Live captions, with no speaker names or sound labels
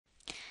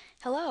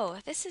Hello,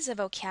 this is a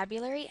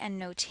vocabulary and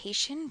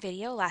notation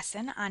video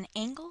lesson on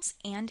angles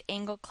and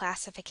angle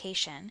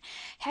classification.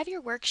 Have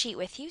your worksheet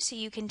with you so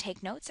you can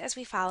take notes as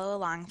we follow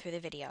along through the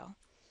video.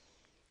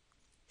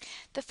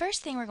 The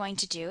first thing we're going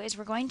to do is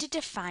we're going to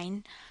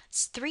define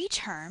three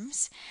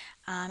terms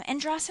and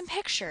draw some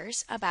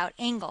pictures about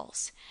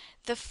angles.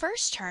 The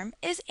first term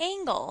is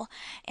angle,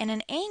 and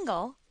an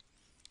angle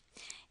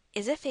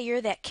is a figure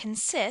that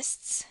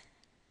consists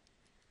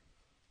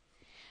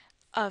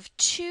of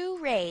two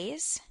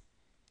rays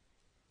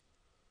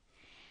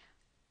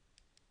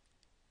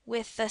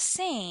with the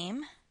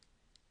same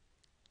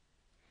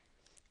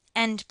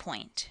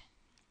endpoint.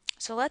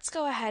 So let's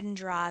go ahead and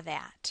draw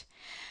that.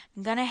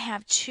 I'm going to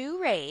have two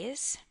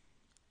rays,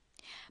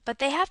 but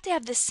they have to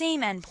have the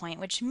same endpoint,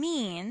 which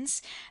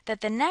means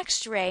that the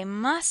next ray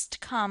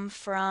must come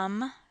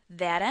from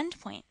that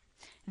endpoint.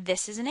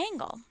 This is an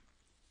angle.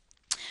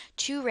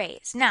 Two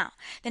rays. Now,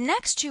 the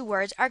next two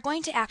words are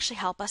going to actually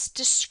help us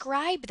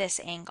describe this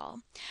angle.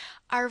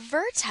 Our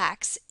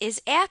vertex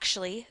is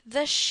actually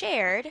the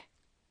shared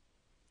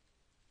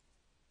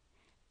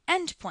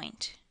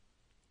endpoint.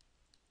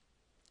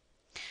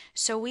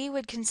 So we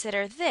would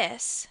consider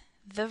this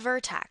the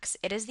vertex.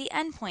 It is the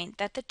endpoint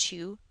that the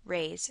two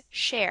rays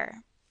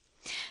share.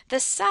 The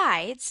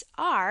sides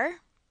are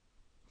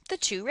the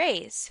two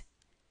rays.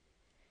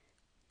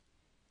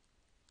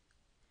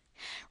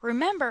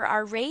 Remember,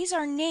 our rays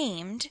are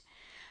named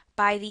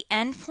by the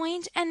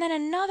endpoint and then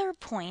another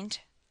point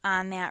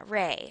on that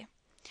ray.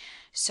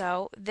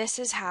 So this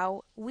is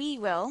how we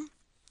will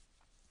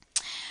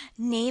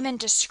name and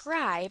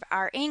describe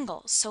our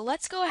angles. So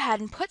let's go ahead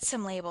and put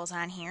some labels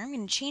on here. I'm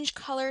going to change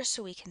colors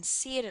so we can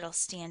see it. It'll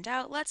stand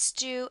out. Let's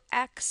do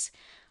X,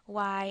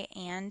 Y,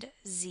 and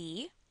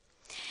Z.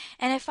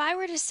 And if I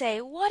were to say,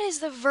 what is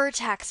the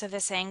vertex of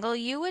this angle?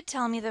 You would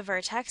tell me the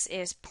vertex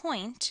is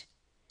point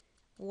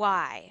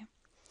Y.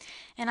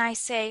 And I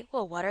say,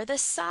 well, what are the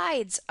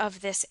sides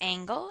of this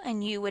angle?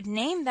 And you would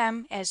name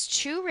them as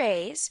two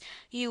rays.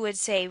 You would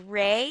say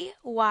ray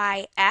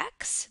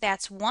YX,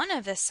 that's one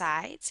of the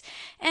sides,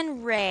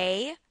 and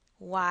ray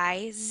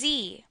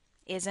YZ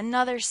is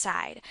another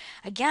side.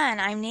 Again,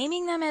 I'm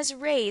naming them as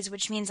rays,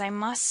 which means I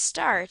must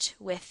start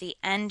with the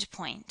end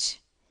point.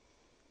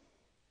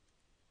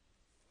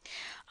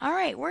 All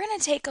right, we're going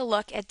to take a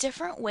look at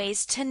different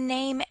ways to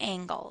name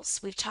angles.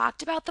 We've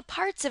talked about the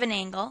parts of an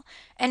angle,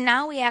 and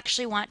now we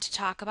actually want to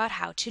talk about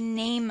how to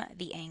name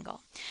the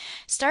angle.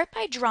 Start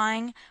by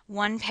drawing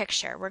one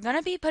picture. We're going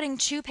to be putting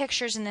two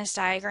pictures in this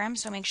diagram,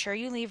 so make sure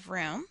you leave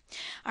room.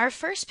 Our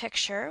first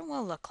picture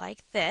will look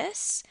like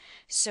this.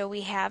 So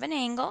we have an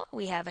angle,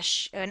 we have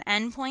an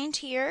end point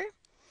here,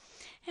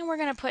 and we're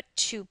going to put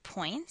 2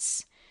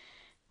 points,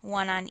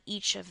 one on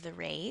each of the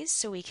rays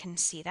so we can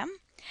see them.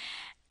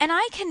 And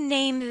I can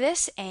name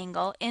this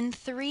angle in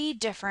 3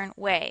 different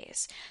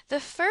ways. The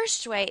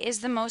first way is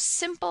the most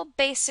simple,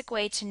 basic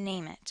way to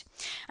name it.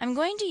 I'm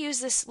going to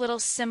use this little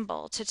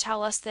symbol to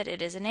tell us that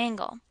it is an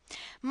angle,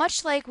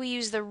 much like we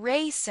use the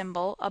ray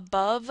symbol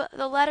above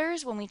the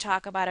letters when we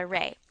talk about a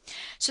ray.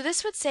 So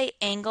this would say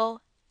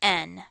angle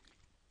N.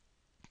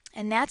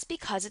 And that's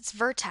because it's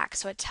vertex,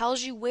 so it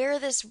tells you where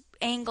this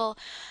angle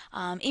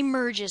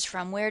emerges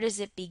from, where does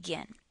it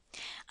begin.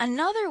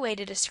 Another way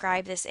to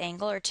describe this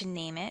angle or to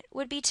name it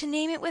would be to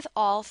name it with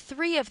all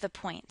 3 of the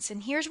points.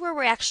 And here's where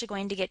we're actually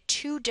going to get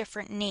 2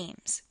 different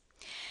names.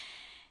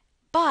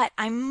 But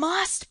I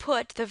must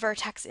put the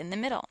vertex in the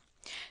middle.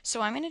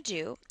 So I'm going to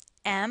do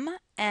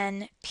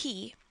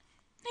MNP.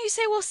 Now you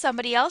say, well,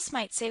 somebody else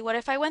might say, what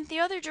if I went the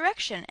other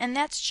direction? And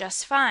that's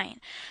just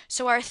fine.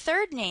 So our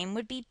third name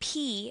would be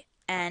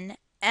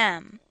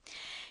PNM.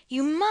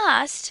 You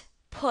must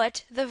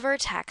put the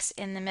vertex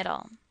in the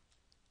middle.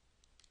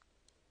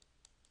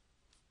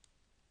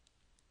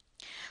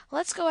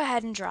 Let's go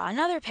ahead and draw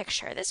another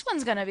picture. This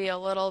one's going to be a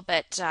little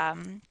bit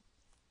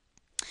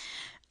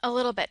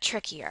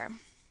trickier.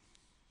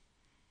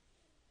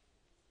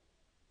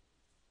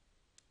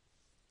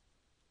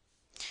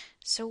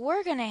 So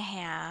we're going to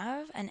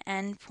have an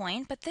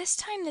endpoint, but this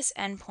time this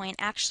endpoint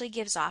actually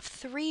gives off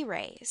 3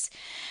 rays.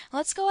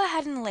 Let's go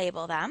ahead and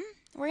label them.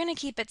 We're going to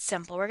keep it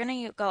simple. We're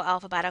going to go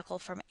alphabetical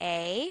from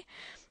A,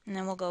 and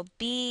then we'll go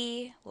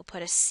B, we'll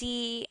put a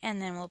C, and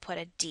then we'll put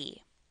a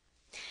D.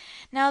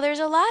 Now there's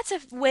lots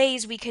of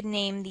ways we could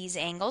name these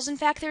angles. In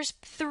fact, there's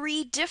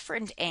 3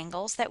 different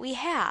angles that we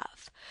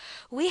have.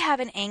 We have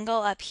an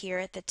angle up here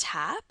at the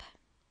top.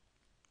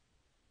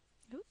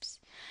 Oops.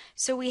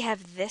 So we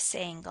have this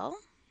angle.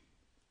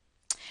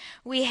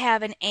 We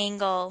have an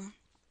angle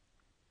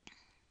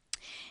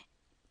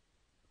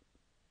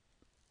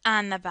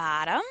on the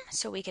bottom,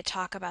 so we could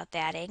talk about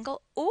that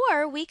angle,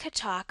 or we could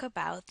talk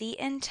about the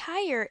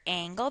entire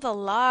angle, the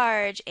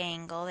large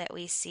angle that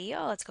we see.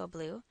 Oh, let's go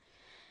blue.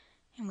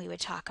 And we would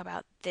talk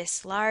about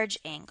this large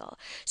angle.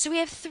 So we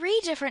have 3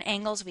 different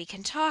angles we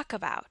can talk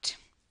about.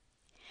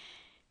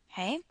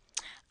 Okay,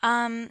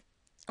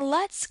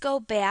 let's go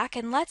back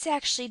and let's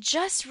actually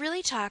just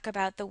really talk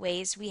about the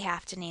ways we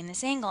have to name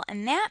this angle.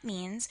 And that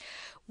means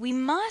we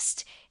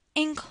must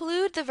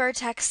include the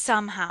vertex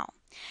somehow.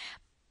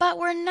 But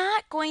we're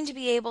not going to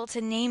be able to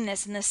name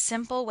this in the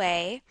simple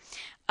way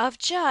of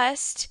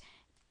just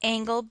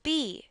angle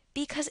B,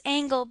 because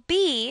angle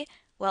B,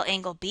 well,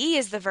 angle B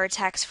is the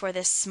vertex for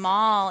this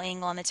small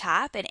angle on the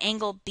top, and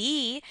angle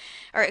B,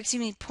 or excuse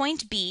me,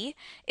 point B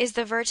is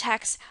the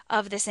vertex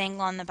of this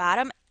angle on the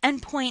bottom,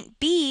 and point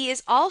B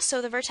is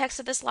also the vertex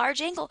of this large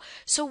angle.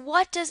 So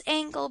what does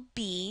angle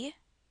B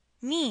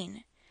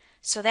mean?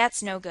 So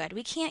that's no good.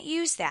 We can't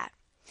use that.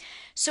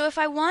 So if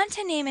I want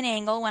to name an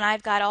angle when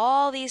I've got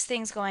all these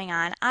things going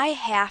on, I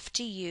have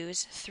to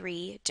use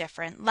 3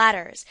 different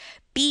letters.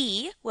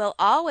 B will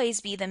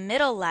always be the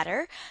middle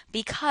letter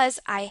because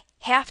I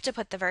have to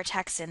put the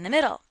vertex in the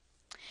middle.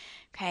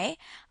 Okay,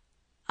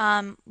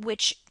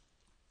 which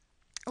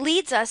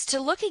leads us to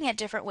looking at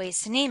different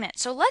ways to name it.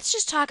 So let's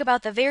just talk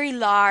about the very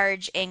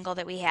large angle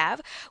that we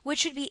have,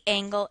 which would be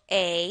angle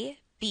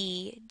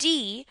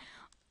ABD,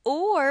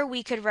 or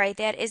we could write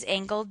that as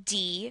angle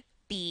DBA.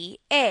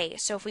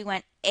 So if we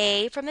went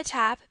A from the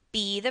top,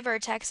 B the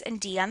vertex, and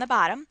D on the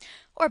bottom,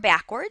 or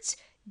backwards,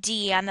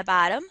 D on the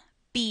bottom,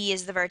 B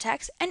is the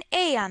vertex, and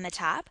A on the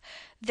top,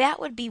 that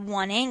would be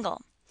one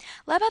angle.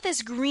 What about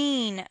this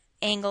green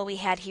angle we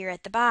had here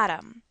at the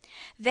bottom?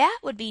 That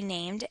would be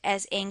named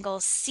as angle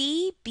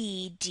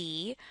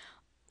CBD,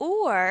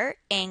 or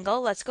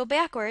angle, let's go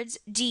backwards,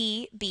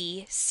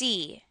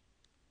 DBC.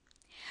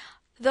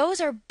 Those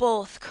are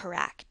both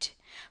correct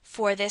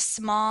for this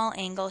small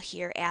angle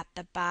here at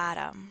the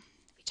bottom.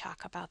 We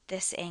talk about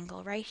this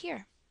angle right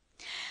here.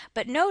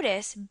 But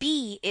notice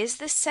B is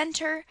the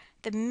center,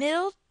 the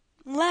middle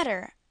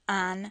letter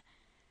on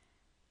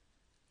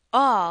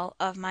all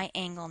of my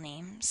angle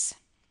names.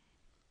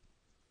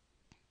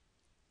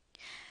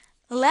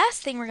 The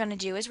last thing we're going to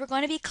do is we're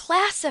going to be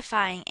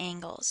classifying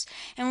angles.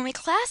 And when we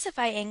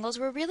classify angles,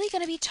 we're really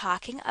going to be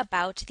talking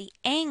about the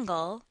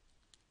angle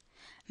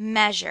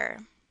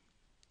measure.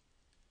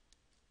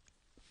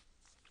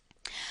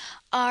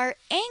 Our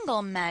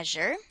angle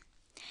measure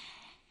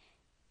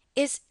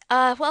is,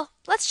 well,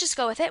 let's just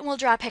go with it and we'll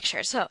draw a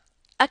picture. So,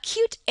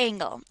 acute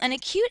angle. An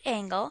acute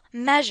angle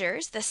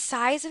measures the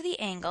size of the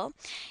angle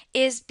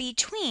is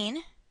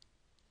between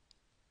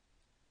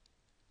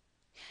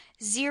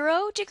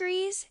 0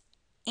 degrees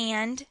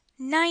and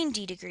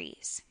 90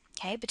 degrees.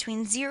 Okay,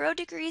 between 0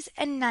 degrees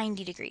and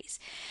 90 degrees.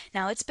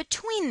 Now it's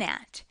between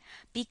that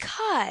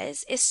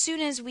because as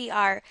soon as we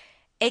are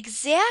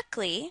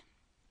exactly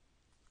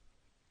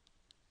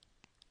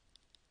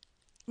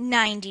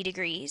 90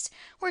 degrees,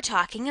 we're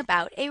talking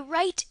about a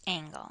right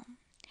angle.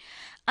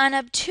 An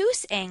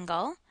obtuse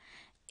angle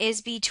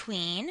is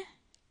between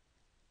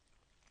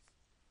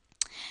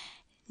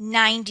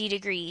 90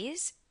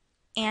 degrees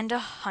and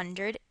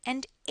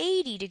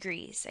 180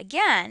 degrees.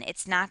 Again,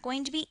 it's not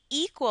going to be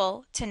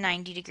equal to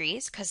 90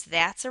 degrees because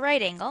that's a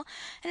right angle,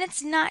 and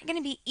it's not going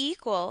to be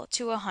equal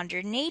to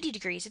 180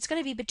 degrees. It's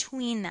going to be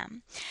between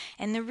them.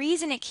 And the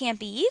reason it can't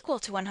be equal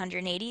to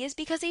 180 is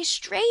because a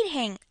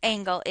straight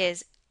angle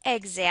is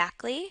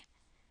exactly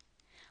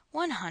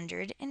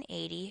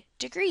 180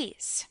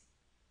 degrees.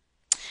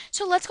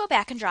 So let's go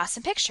back and draw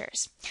some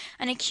pictures.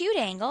 An acute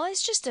angle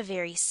is just a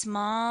very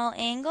small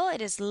angle.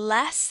 It is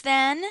less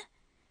than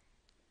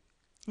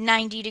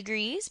 90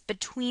 degrees,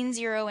 between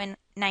 0 and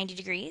 90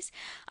 degrees.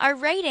 Our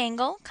right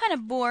angle, kind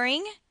of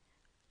boring.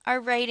 Our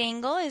right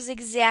angle is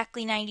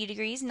exactly 90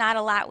 degrees. Not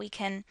a lot we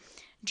can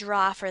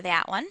draw for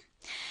that one.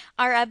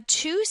 Our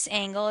obtuse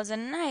angle is a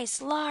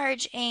nice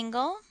large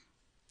angle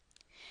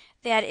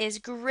that is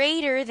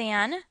greater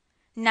than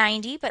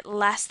 90 but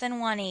less than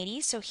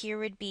 180. So here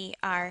would be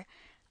our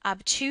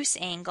obtuse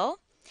angle.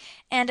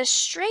 And a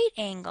straight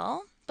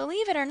angle,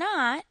 believe it or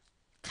not,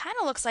 kind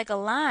of looks like a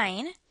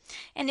line,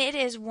 and it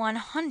is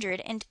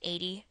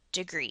 180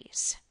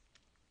 degrees.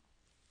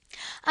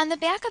 On the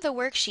back of the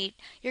worksheet,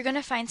 you're going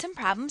to find some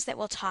problems that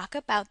will talk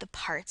about the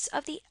parts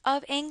of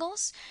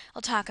angles.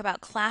 We'll talk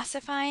about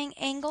classifying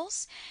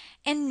angles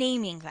and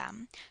naming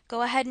them.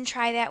 Go ahead and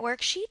try that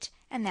worksheet,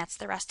 and that's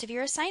the rest of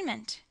your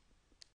assignment.